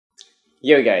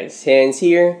Yo guys, Hans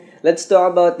here. Let's talk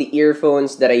about the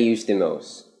earphones that I use the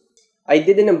most. I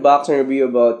did an unboxing review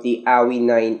about the Awei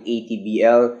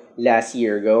A980BL last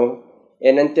year ago,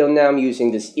 and until now I'm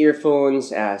using these earphones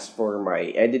as for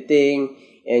my editing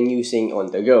and using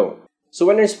on the go. So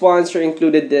when our sponsor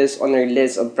included this on our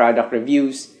list of product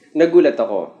reviews, nagulat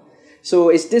ako.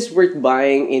 So is this worth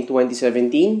buying in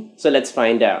 2017? So let's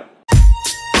find out.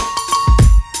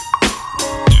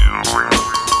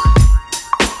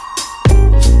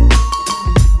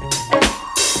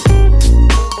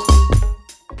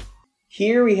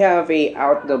 Here we have a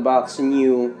out-the-box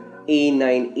new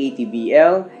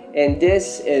A980BL, and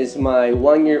this is my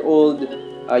 1-year-old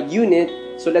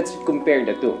unit, so let's compare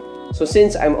the two. So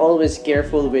since I'm always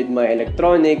careful with my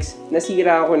electronics,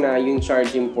 nasira ko na yung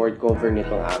charging port cover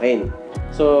nitong akin.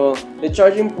 So the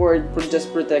charging port just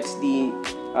protects the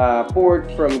port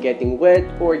from getting wet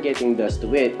or getting dust to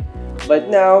it.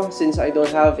 But now, since I don't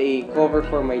have a cover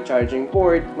for my charging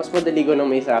port, mas madali ko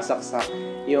nang may sasaksak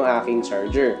yung aking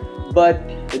charger. But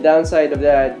the downside of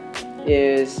that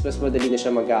is mas madali na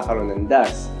siya magkakaroon ng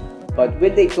dust. But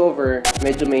with a cover,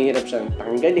 medyo mahirap siyang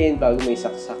tanggalin bago may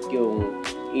saksak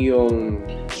yung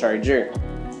charger.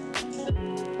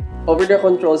 Over the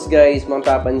controls guys,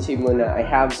 mapapansin mo na I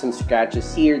have some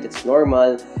scratches here, that's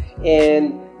normal.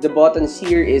 And the buttons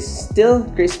here is still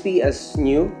crispy as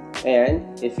new. And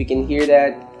if you can hear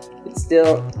that, it's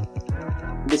still,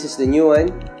 this is the new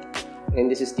one and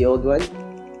this is the old one.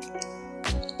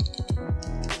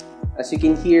 As you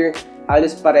can hear,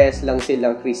 halos parehas lang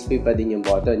silang crispy pa din yung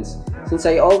buttons. Since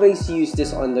I always use this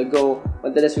on the go,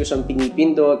 madalas ko siyang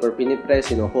pinipindot or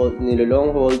pinipress, nilolong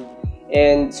hold.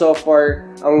 And so far,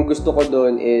 ang gusto ko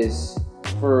doon is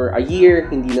for a year,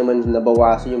 hindi naman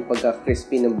nabawasan yung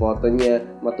pagka-crispy ng button niya,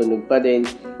 matunog pa din,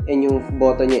 and yung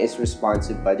button niya is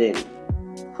responsive pa din.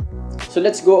 So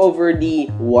let's go over the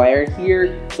wire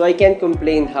here. So I can't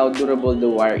complain how durable the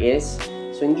wire is.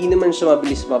 So hindi naman siya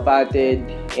mabilis mapatid,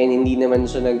 and hindi naman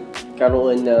siya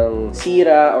nagkaroon ng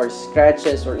sira or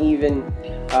scratches or even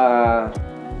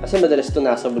kasi madalas ito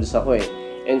nasa bulsa ko eh.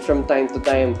 And from time to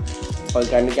time,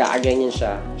 pagka nagkakaganyan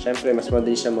siya, syempre mas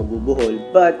madali siya mabubuhol.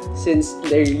 But since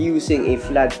they're using a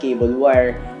flat cable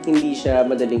wire, hindi siya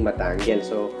madaling matanggal.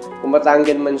 So kung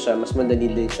matanggal man siya, mas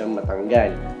madali din siyang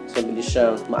matanggal. So madaling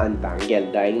siyang maantanggal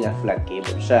dahil nga flat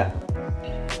cable siya.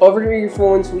 Over the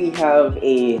earphones, we have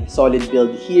a solid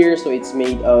build here. So it's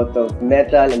made out of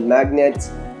metal and magnets.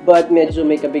 But medyo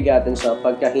may kabigatan siya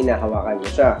pagka hinahawakan mo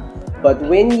siya. But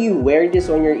when you wear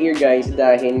this on your ear guys,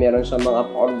 dahil meron siyang mga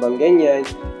pakbang ganyan,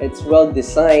 it's well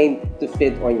designed to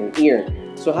fit on your ear.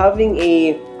 So having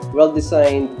a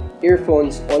well-designed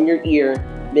earphones on your ear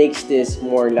makes this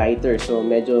more lighter. So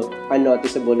medyo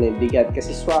unnoticeable na yung bigat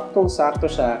kasi swaktong-sakto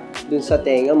siya dun sa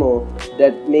tenga mo,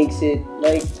 that makes it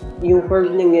like yung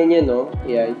curve niya ganyan, no?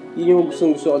 Yeah, yun yung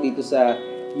gustong-gusto ko dito sa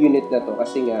unit na to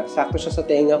kasi nga sakto siya sa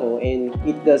tenga ko and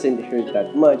it doesn't hurt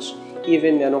that much.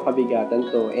 Even merong kabigatan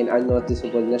to and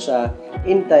unnoticeable na siya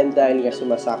in time dahil nga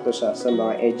sumasakto siya sa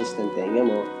mga edges ng tenga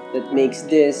mo, that makes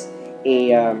this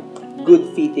a good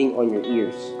fitting on your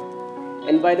ears.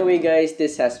 And by the way guys,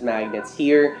 this has magnets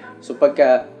here. So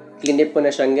pagka clinip mo na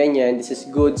siyang ganyan, this is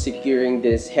good securing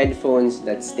these headphones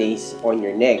that stays on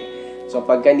your neck. So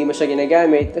pagka hindi mo siya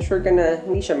ginagamit, sure ka na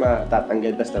hindi siya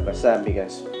matatanggal basta-basta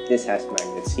because this has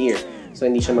magnets here. So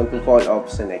hindi siya mag-fall off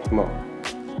sa neck mo.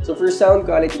 So for sound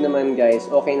quality naman guys,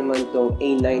 okay naman itong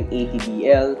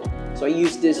A980BL. So I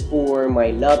use this for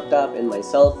my laptop and my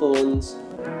cell phones.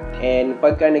 And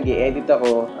pagka nag-i-edit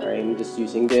ako, I'm just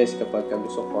using this kapag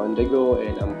gusto ko on the go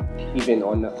and I'm even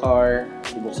on the car.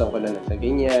 Ibuksan ko lang na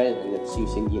ganyan and it's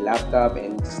using the laptop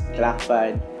and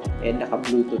trackpad and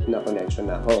naka-Bluetooth na connection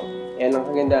na ako. And ang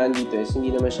kagandahan dito is hindi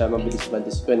naman siya mabilis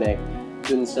ma-disconnect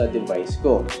dun sa device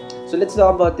ko. So let's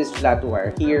talk about this flat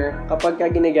wire here. Kapag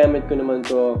ginagamit ko naman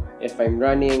to if I'm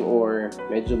running or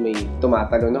medyo may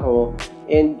tumatalon ako,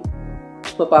 and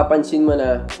mapapansin mo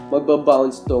na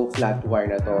magbabounce tong flat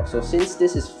wire na to. So since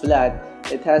this is flat,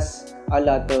 it has a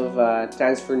lot of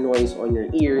transfer noise on your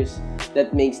ears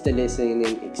that makes the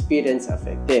listening experience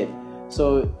affected.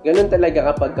 So ganun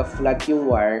talaga kapag flat yung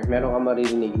wire, meron ka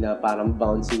maririnig na parang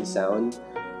bouncing sound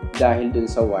dahil dun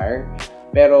sa wire.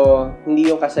 Pero hindi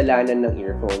yung kasalanan ng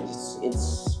earphones,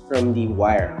 it's from the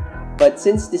wire. But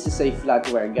since this is a flat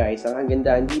wire guys, ang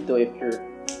kagandahan dito, if you're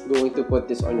going to put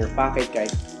this on your pocket,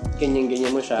 kahit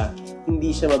ganyan-ganyan mo siya,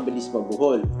 hindi siya mabilis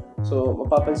mabuhol. So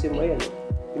mapapansin mo yan,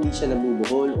 hindi siya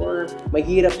nabubuhol or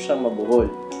mahirap siyang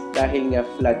mabuhol dahil nga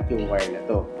flat yung wire na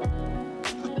to.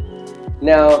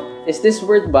 Now, is this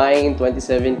worth buying in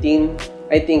 2017?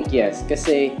 I think yes,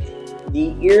 kasi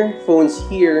the earphones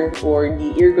here or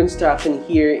the ear construction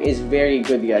here is very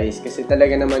good, guys. Kasi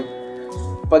talaga naman,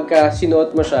 pagka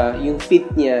sinuot mo siya, yung fit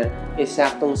niya is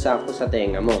saktong-sakto sa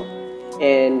tenga mo.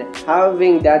 And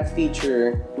having that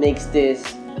feature makes this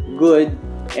good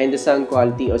and the sound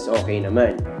quality is okay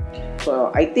naman.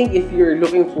 So I think if you're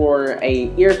looking for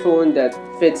a earphone that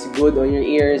fits good on your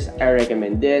ears, I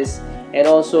recommend this. And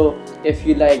also, if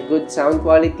you like good sound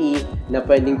quality na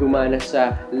pwedeng gumana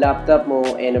sa laptop mo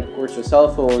and of course your cell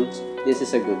phones, this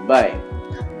is a good buy.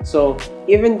 So,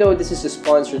 even though this is a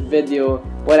sponsored video,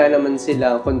 wala naman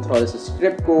silang control sa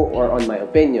script ko or on my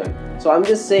opinion. So, I'm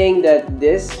just saying that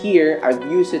this here, I've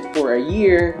used it for a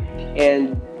year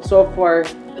and so far,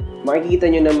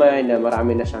 makikita nyo naman na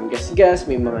marami na siyang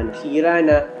gas-gas, may mga nasira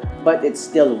na, but it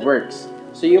still works.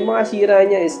 So, yung mga sira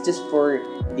niya is just for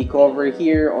the cover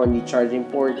here on the charging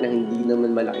port na hindi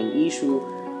naman malaking issue,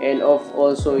 and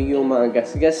also yung mga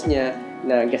gas-gas niya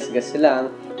na gas-gas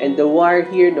lang, and the wire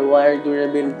here, the wire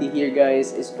durability here,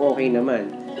 guys, is okay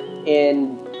naman.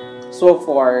 And so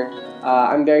far,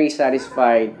 I'm very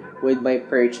satisfied with my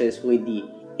purchase with the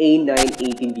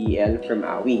A980BL from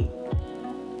Awei.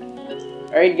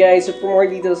 Alright guys, so for more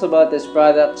details about this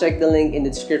product, check the link in the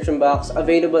description box.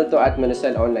 Available to at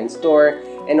Manusel Online Store.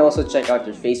 And also check out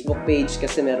your Facebook page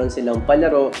kasi meron silang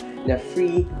palaro na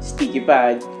free sticky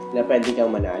pad na pwede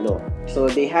kang manalo. So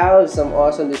they have some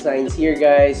awesome designs here,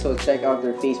 guys. So check out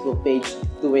their Facebook page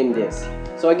to win this.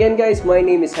 So again guys, my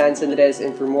name is Hans, and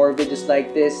for more videos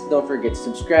like this, don't forget to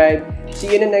subscribe.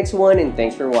 See you in the next one, and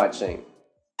thanks for watching.